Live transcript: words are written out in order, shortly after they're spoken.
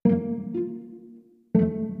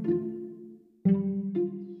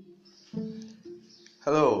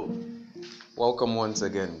Hello, welcome once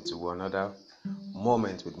again to another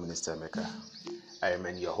moment with Minister Emeka. I am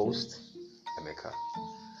your host, Emeka.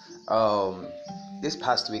 This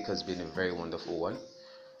past week has been a very wonderful one.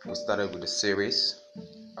 We started with the series,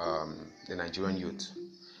 the Nigerian youth,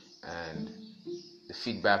 and the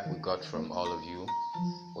feedback we got from all of you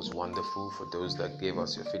was wonderful. For those that gave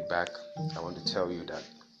us your feedback, I want to tell you that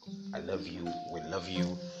I love you, we love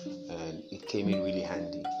you, and it came in really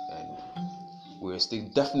handy. And we're still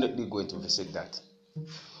definitely going to visit that.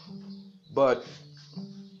 But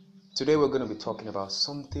today we're going to be talking about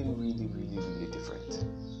something really different.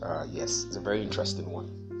 Yes, it's a very interesting one.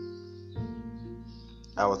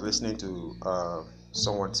 I was listening to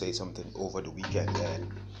someone say something over the weekend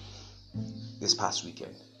and this past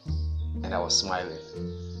weekend, and I was smiling.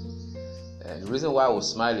 And the reason why I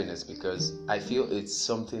was smiling is because I feel it's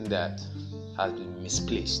something that has been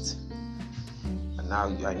misplaced. And now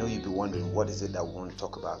I know you'll be wondering, what is it that we want to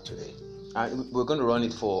talk about today? And we're going to run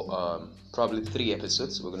it for probably 3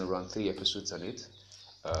 episodes. We're going to run 3 episodes on it.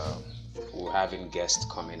 We're having guests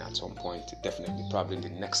coming at some point. Definitely, probably in the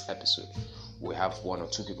next episode, we'll have 1 or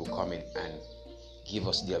 2 people coming and give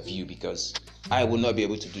us their view, because I will not be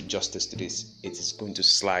able to do justice to this. It is going to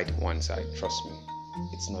slide one side. Trust me.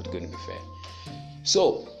 It's not going to be fair.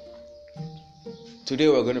 So, today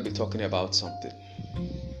we're going to be talking about something.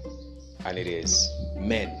 And it is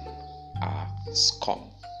men are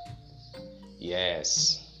scum.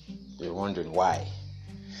 Yes, you're wondering why.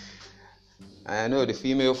 I know the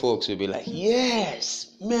female folks will be like,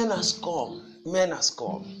 yes, men are scum. Men are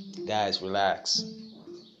scum. Guys, relax.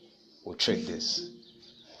 We'll trick this.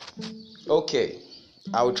 Okay,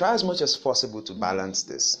 I will try as much as possible to balance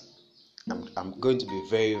this. I'm going to be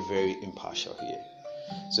very impartial here,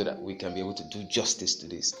 so that we can be able to do justice to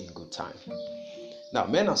this in good time. Now,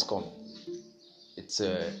 men are scum. It's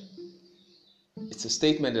a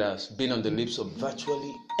statement that has been on the lips of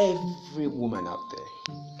virtually every woman out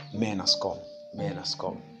there. Men are scum. Men are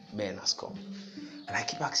scum. Men are scum. And I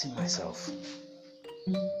keep asking myself,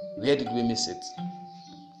 where did we miss it?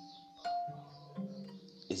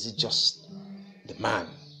 Is it just the man,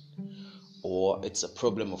 or it's a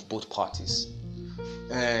problem of both parties?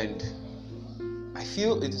 And I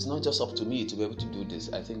feel it is not just up to me to be able to do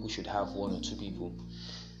this. I think we should have 1 or 2 people,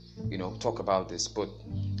 talk about this. But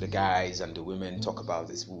the guys and the women talk about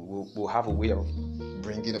this. We'll have a way of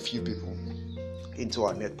bringing a few people into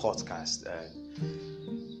our next podcast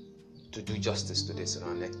to do justice to this in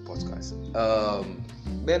our next podcast.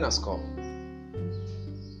 Men are scum.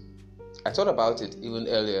 I thought about it even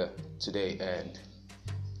earlier today, and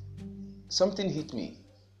something hit me.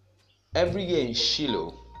 Every year in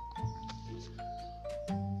Shiloh,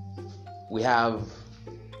 we have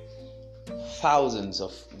thousands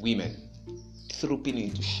of women trooping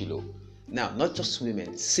into Shiloh. Now, not just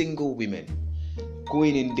women, single women,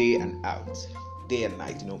 going in day and out, day and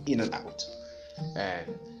night, in and out.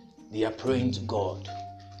 And they are praying to God.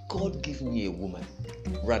 God, give me a woman.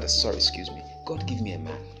 God, give me a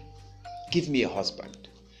man. Give me a husband.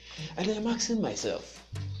 And I'm asking myself,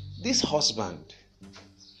 this husband,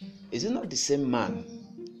 is it not the same man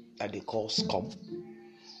that they call scum?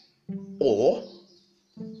 Or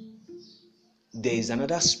there is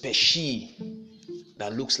another species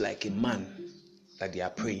that looks like a man that they are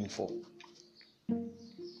praying for?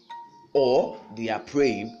 Or they are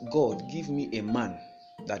praying, God, give me a man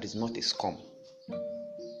that is not a scum.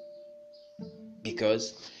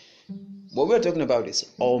 Because what we're talking about is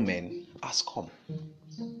all men are scum.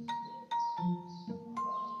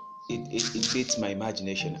 It beats my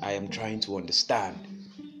imagination. I am trying to understand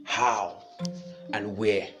how and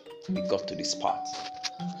where we got to this part.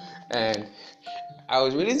 And I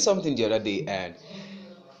was reading something the other day, and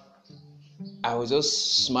I was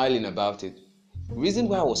just smiling about it. The reason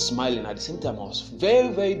why I was smiling, at the same time I was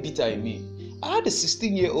very bitter in me. I had a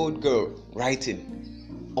 16-year-old girl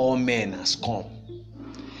writing, all men are scum.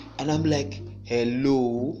 And I'm like,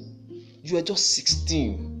 hello, you are just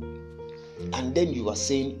 16. And then you are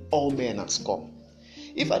saying all men are scum.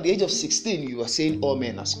 If at the age of 16 you are saying all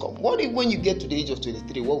men are scum, what if when you get to the age of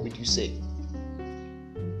 23, what would you say?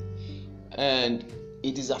 And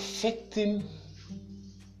it is affecting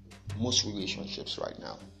most relationships right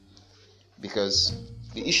now, because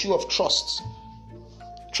the issue of trust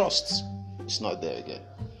is not there again.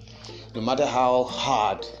 No matter how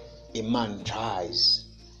hard a man tries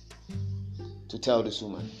to tell this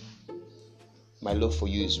woman, my love for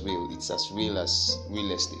you is real, it's as real as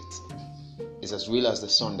real estate, it's as real as the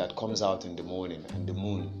sun that comes out in the morning and the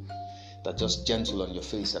moon that just gentle on your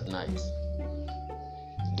face at night.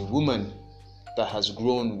 The woman that has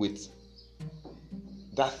grown with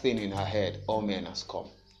that thing in her head, all men are scum.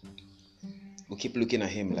 We keep looking at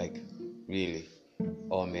him like, really,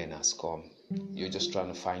 all men are scum. You're just trying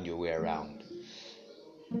to find your way around.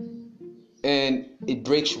 And it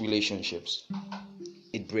breaks relationships.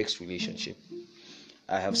 It breaks relationship.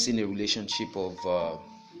 I have seen a relationship of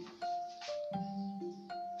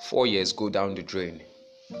 4 years go down the drain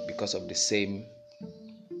because of the same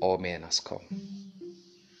all men are scum.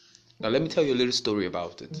 Now let me tell you a little story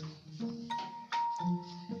about it.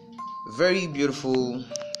 Very beautiful.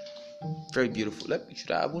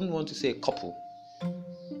 I wouldn't want to say a couple.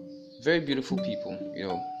 Very beautiful people,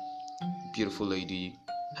 beautiful lady,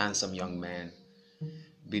 handsome young man,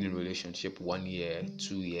 been in a relationship 1 year,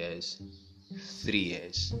 2 years, 3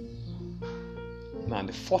 years. Now in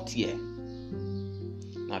the 4th year,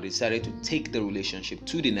 now they decided to take the relationship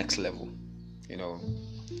to the next level,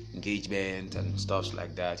 engagement and stuff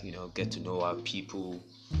like that, get to know our people,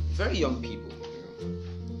 very young people,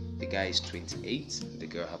 The guy is 28, the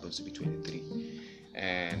girl happens to be 23,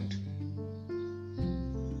 and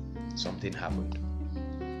something happened.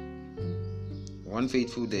 One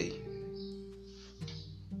fateful day,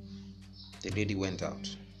 the lady went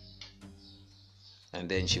out, and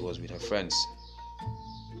then she was with her friends.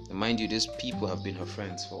 And mind you, these people have been her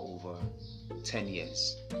friends for over 10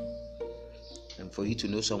 years. And for you to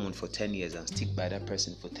know someone for 10 years and stick by that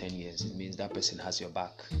person for 10 years, it means that person has your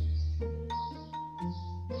back.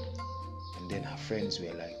 And then her friends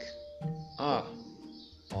were like,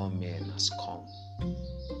 all men are scum.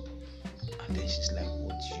 And then she's like,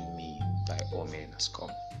 what do you mean by all men are scum?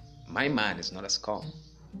 My man is not a scum.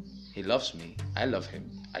 He loves me. I love him.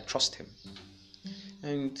 I trust him.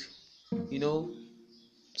 And,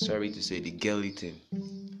 sorry to say, the girly thing.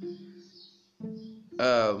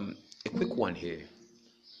 A quick one here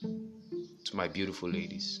to my beautiful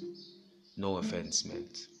ladies. No offense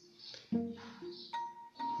meant.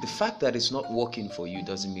 The fact that it's not working for you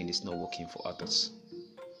doesn't mean it's not working for others.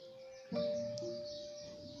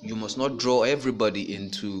 You must not draw everybody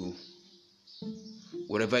into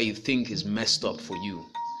whatever you think is messed up for you.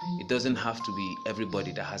 It doesn't have to be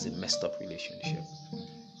everybody that has a messed up relationship.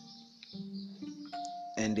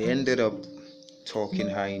 And they ended up talking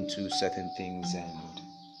her into certain things, and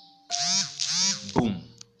boom,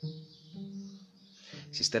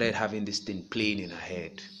 she started having this thing playing in her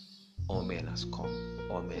head. All men are scum.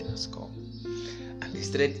 All men are scum. And they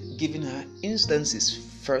started giving her instances: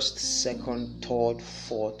 1st, 2nd, 3rd,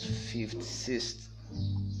 4th, 5th, 6th.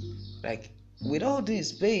 Like, with all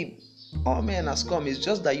this, babe, all men are scum. It's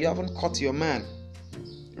just that you haven't caught your man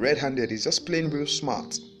red-handed. He's just plain real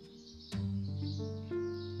smart.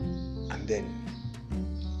 And then,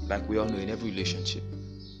 like we all know, in every relationship,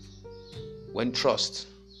 when trust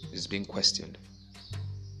is being questioned,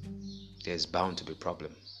 there's bound to be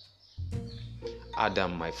problem.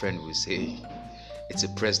 Adam, my friend, will say it's a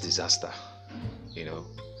press disaster.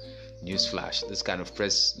 News flash, this kind of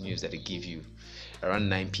press news that they give you around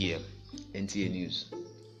 9 p.m. NTA News,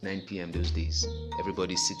 9 p.m. those days.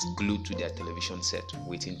 Everybody sits glued to their television set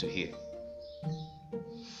waiting to hear.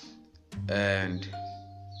 And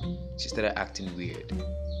she started acting weird.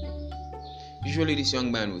 Usually this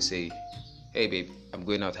young man will say, hey babe, I'm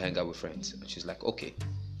going out to hang out with friends. And she's like, okay.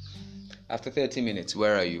 After 30 minutes,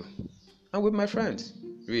 where are you? I'm with my friends.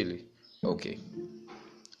 Really? Okay.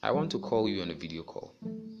 I want to call you on a video call.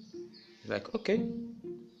 He's like, okay.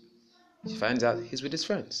 She finds out he's with his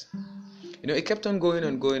friends. It kept on going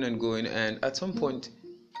and going and going, and at some point,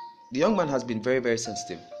 the young man has been very, very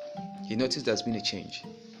sensitive. He noticed there's been a change.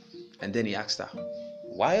 And then he asked her,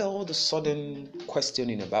 why all the sudden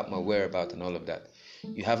questioning about my whereabouts and all of that?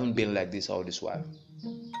 You haven't been like this all this while.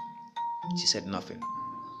 She said nothing.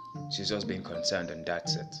 She's just been concerned, and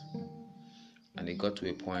that's it. And it got to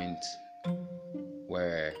a point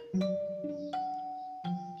where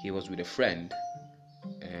he was with a friend,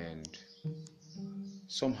 and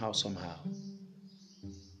somehow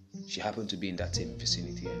she happened to be in that same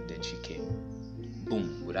vicinity, and then she came.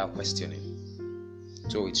 Boom, without questioning.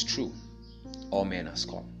 So it's true. All men are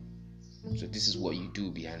scum. So this is what you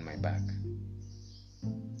do behind my back.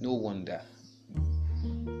 No wonder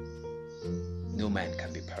no man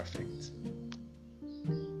can be perfect.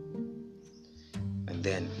 And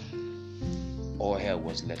then all hell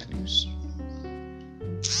was let loose.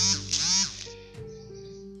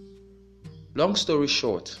 Long story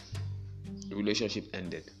short, the relationship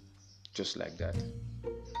ended just like that.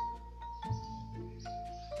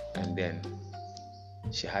 And then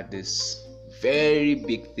she had this very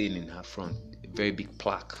big thing in her front, a very big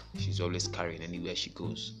plaque she's always carrying anywhere she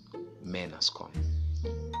goes. Men are scum.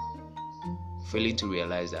 Failing to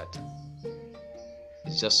realize that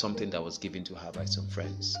It's just something that was given to her by some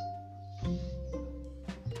friends.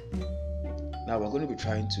 Now we're going to be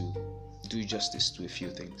trying to do justice to a few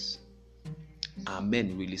things. Are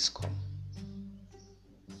men really scum?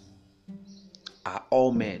 Are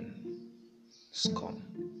all men scum?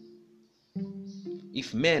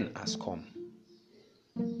 If men are scum,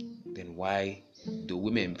 then why do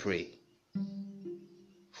women pray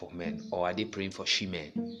for men? Or are they praying for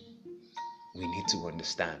she-men? We need to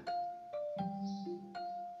understand.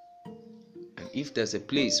 And if there's a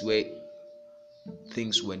place where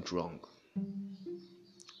things went wrong,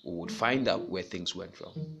 we would find out where things went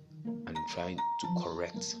wrong and try to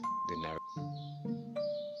correct the narrative.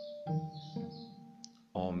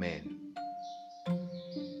 All men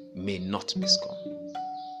may not be scum.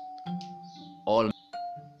 All men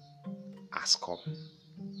are scum.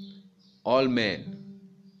 All men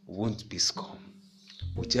won't be scum.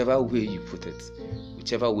 Whichever way you put it,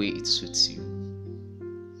 whichever way it suits you,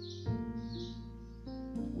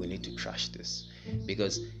 we need to trash this.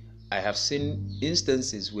 Because I have seen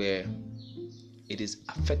instances where it is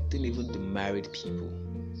affecting even the married people.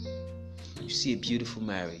 You see a beautiful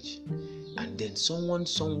marriage, and then someone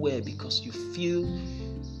somewhere, because you feel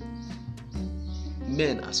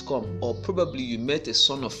men are scum, or probably you met a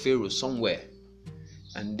son of Pharaoh somewhere,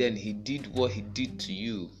 and then he did what he did to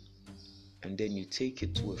you, and then you take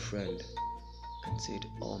it to a friend and said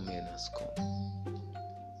all men are scum,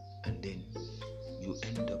 and then you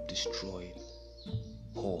end up destroying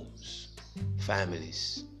homes,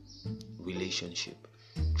 families, relationship,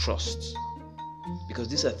 trust, because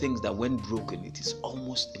these are things that when broken, it is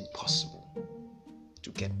almost impossible to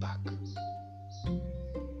get back.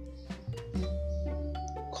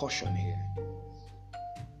 Caution here.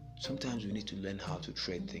 Sometimes we need to learn how to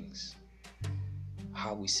tread things,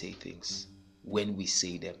 how we say things, when we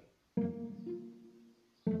say them,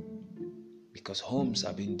 because homes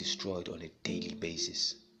are being destroyed on a daily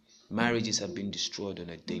basis. Marriages have been destroyed on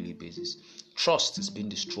a daily basis. Trust is being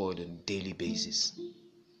destroyed on a daily basis.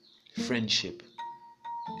 Friendship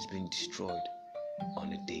is being destroyed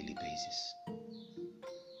on a daily basis.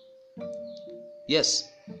 Yes,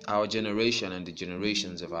 our generation and the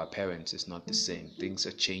generations of our parents is not the same. Things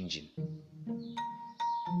are changing.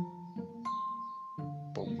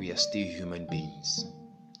 But we are still human beings.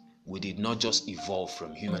 We did not just evolve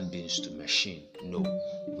from human beings to machine. No,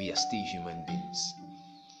 we are still human beings.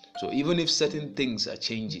 So even if certain things are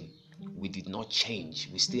changing, we did not change.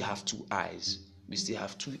 We still have two eyes. We still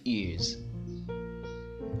have two ears.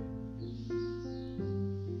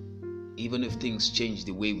 Even if things change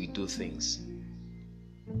the way we do things,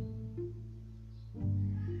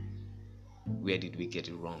 where did we get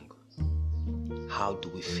it wrong? How do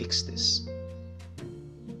we fix this?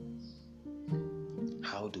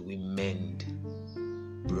 How do we mend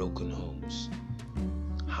broken homes?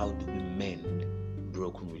 How do we mend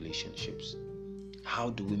broken relationships?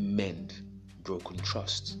 How do we mend broken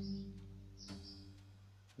trust?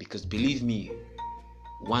 Because believe me,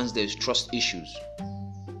 once there's trust issues,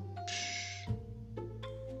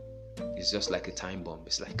 it's just like a time bomb.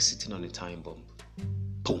 It's like sitting on a time bomb.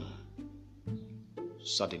 Boom.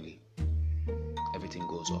 Suddenly, everything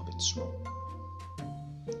goes up in smoke.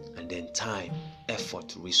 And then time,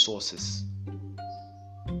 effort, resources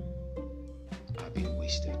are being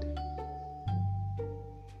wasted.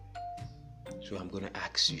 So I'm going to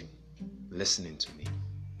ask you, listening to me,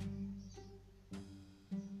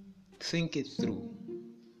 think it through.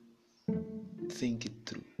 Think it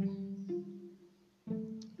through.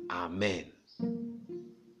 Are men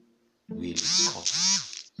really scum?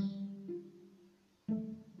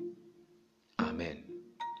 Are men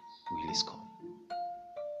really scum?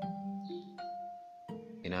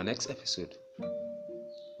 In our next episode,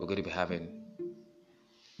 we're going to be having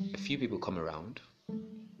a few people come around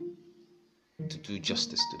to do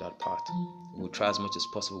justice to that part. We'll try as much as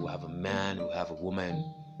possible. We'll have a man, we'll have a woman,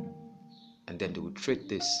 and then they will treat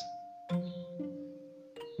this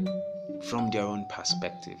from their own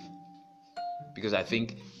perspective. Because I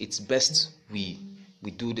think it's best we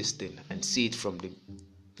do this thing and see it from the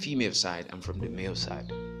female side and from the male side.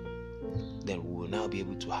 Then we will now be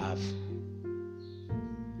able to have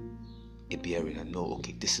a bearing and know,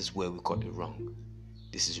 okay, this is where we got it wrong.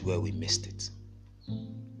 This is where we missed it.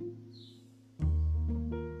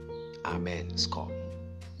 Amen. Scum.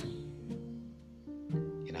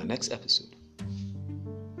 In our next episode,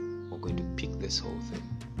 we're going to pick this whole thing,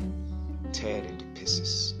 tear it into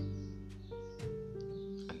pieces,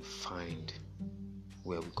 and find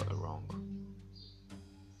where we got it wrong.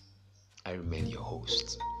 I remain your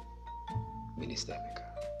host, Minister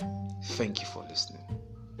Emeka. Thank you for listening.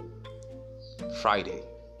 Friday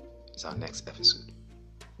is our next episode.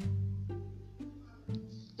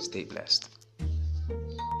 Stay blessed.